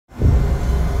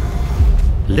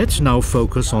Let's now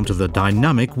focus onto the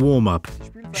dynamic warm-up.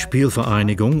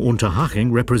 Spielvereinigung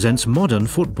Unterhaching represents modern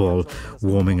football.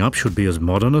 Warming up should be as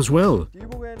modern as well.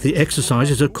 The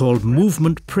exercises are called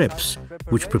movement preps,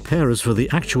 which prepare us for the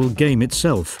actual game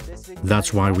itself.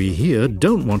 That's why we here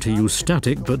don't want to use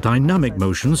static but dynamic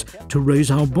motions to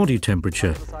raise our body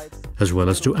temperature, as well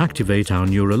as to activate our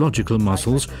neurological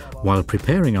muscles while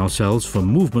preparing ourselves for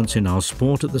movements in our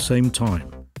sport at the same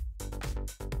time.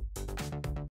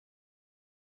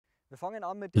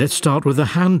 Let's start with a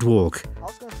hand walk.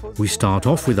 We start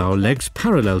off with our legs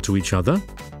parallel to each other.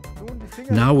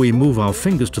 Now we move our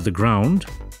fingers to the ground.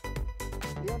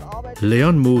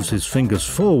 Leon moves his fingers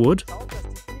forward.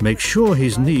 Make sure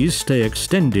his knees stay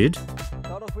extended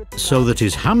so that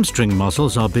his hamstring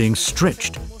muscles are being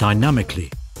stretched dynamically.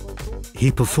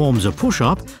 He performs a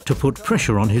push-up to put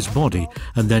pressure on his body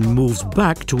and then moves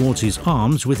back towards his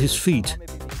arms with his feet.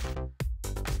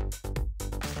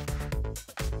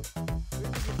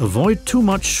 Avoid too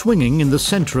much swinging in the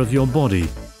center of your body.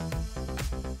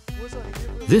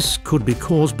 This could be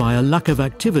caused by a lack of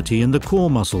activity in the core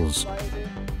muscles,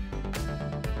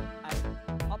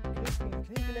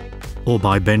 or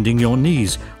by bending your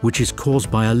knees, which is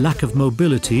caused by a lack of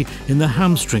mobility in the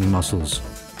hamstring muscles.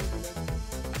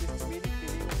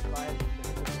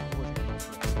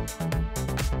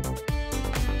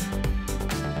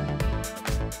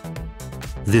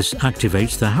 This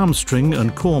activates the hamstring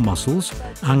and core muscles,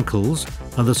 ankles,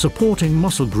 and the supporting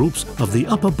muscle groups of the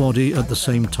upper body at the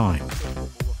same time.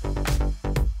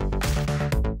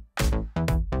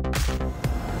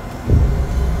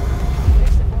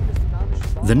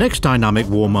 The next dynamic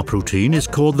warm-up routine is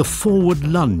called the forward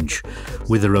lunge,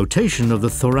 with the rotation of the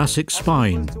thoracic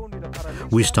spine.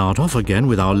 We start off again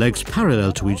with our legs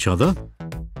parallel to each other.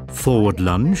 Forward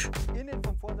lunge.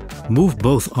 Move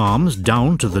both arms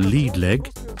down to the lead leg.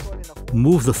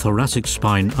 Move the thoracic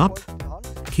spine up.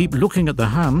 Keep looking at the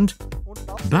hand.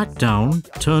 Back down,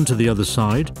 turn to the other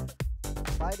side.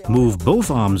 Move both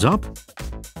arms up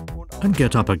and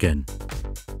get up again.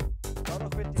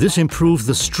 This improves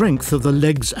the strength of the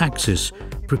leg's axis,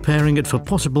 preparing it for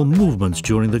possible movements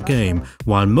during the game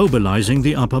while mobilizing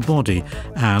the upper body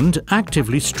and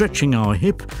actively stretching our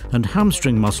hip and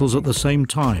hamstring muscles at the same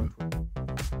time.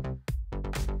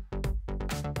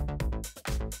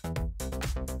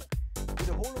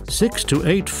 Six to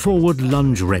 8 forward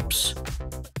lunge reps.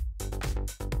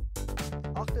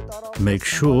 Make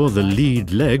sure the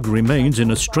lead leg remains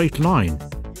in a straight line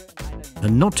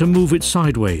and not to move it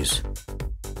sideways.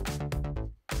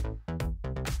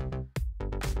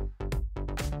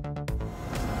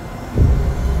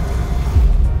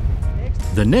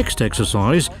 The next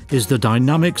exercise is the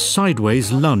dynamic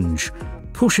sideways lunge,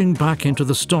 pushing back into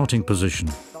the starting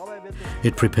position.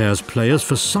 It prepares players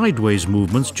for sideways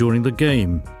movements during the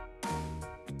game.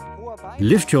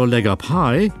 Lift your leg up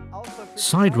high,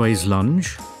 sideways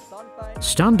lunge.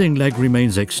 Standing leg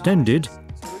remains extended.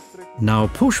 Now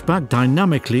push back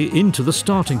dynamically into the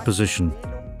starting position.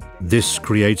 This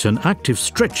creates an active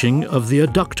stretching of the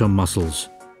adductor muscles,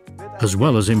 as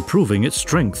well as improving its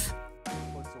strength.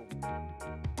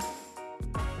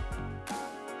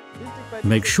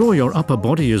 Make sure your upper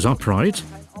body is upright.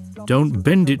 Don't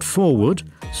bend it forward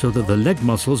so that the leg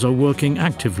muscles are working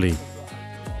actively.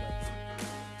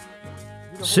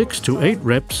 6 to 8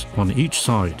 reps on each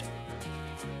side.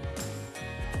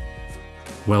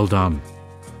 Well done.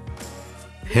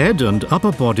 Head and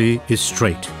upper body is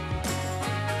straight.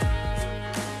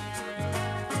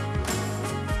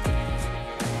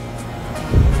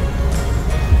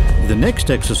 The next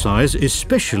exercise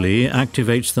especially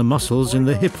activates the muscles in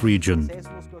the hip region.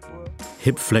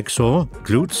 Hip flexor,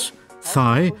 glutes,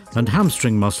 thigh and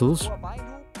hamstring muscles.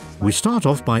 We start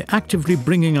off by actively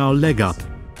bringing our leg up.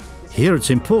 Here it's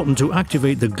important to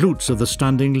activate the glutes of the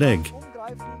standing leg.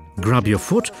 Grab your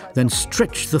foot, then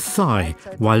stretch the thigh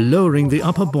while lowering the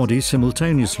upper body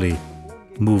simultaneously.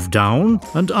 Move down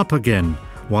and up again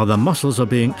while the muscles are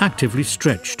being actively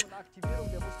stretched.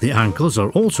 The ankles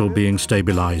are also being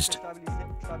stabilized.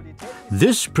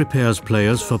 This prepares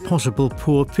players for possible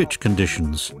poor pitch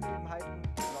conditions.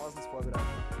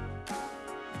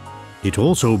 It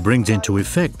also brings into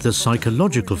effect the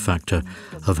psychological factor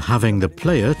of having the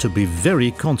player to be very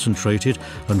concentrated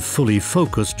and fully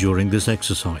focused during this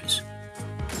exercise.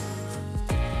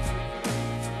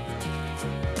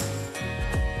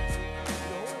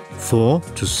 Four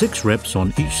to 6 reps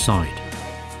on each side.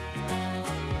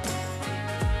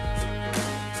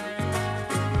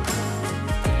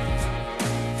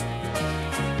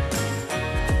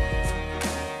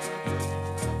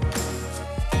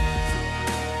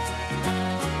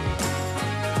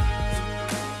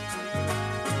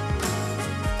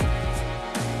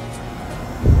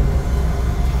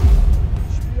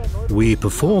 We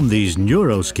perform these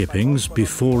neuroskippings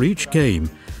before each game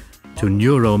to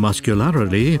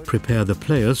neuromuscularly prepare the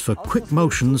players for quick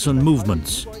motions and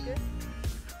movements.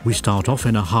 We start off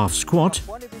in a half squat,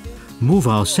 move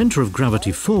our center of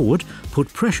gravity forward,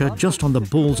 put pressure just on the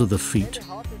balls of the feet.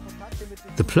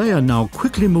 The player now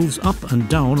quickly moves up and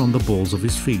down on the balls of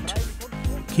his feet,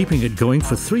 keeping it going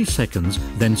for 3 seconds,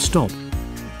 then stop.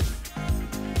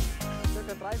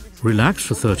 Relax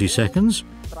for 30 seconds,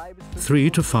 3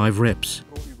 to 5 reps.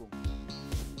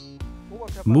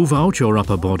 Move out your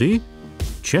upper body,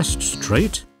 chest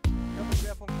straight.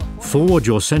 Forward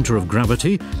your center of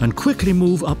gravity and quickly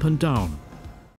move up and down.